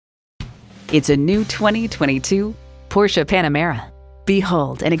It's a new 2022 Porsche Panamera.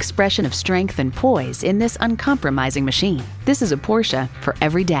 Behold an expression of strength and poise in this uncompromising machine. This is a Porsche for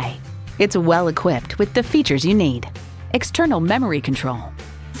every day. It's well equipped with the features you need: external memory control,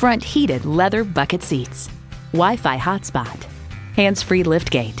 front heated leather bucket seats, Wi-Fi hotspot, hands-free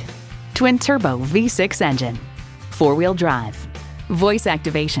liftgate, twin-turbo V6 engine, four-wheel drive, voice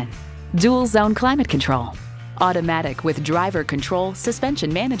activation, dual-zone climate control, automatic with driver control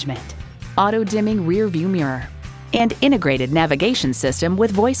suspension management, auto-dimming rear-view mirror, and integrated navigation system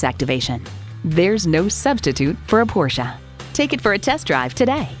with voice activation. There's no substitute for a Porsche. Take it for a test drive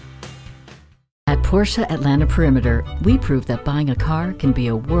today. At Porsche Atlanta Perimeter, we prove that buying a car can be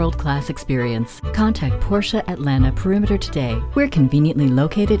a world-class experience. Contact Porsche Atlanta Perimeter today. We're conveniently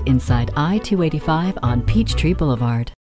located inside I-285 on Peachtree Boulevard.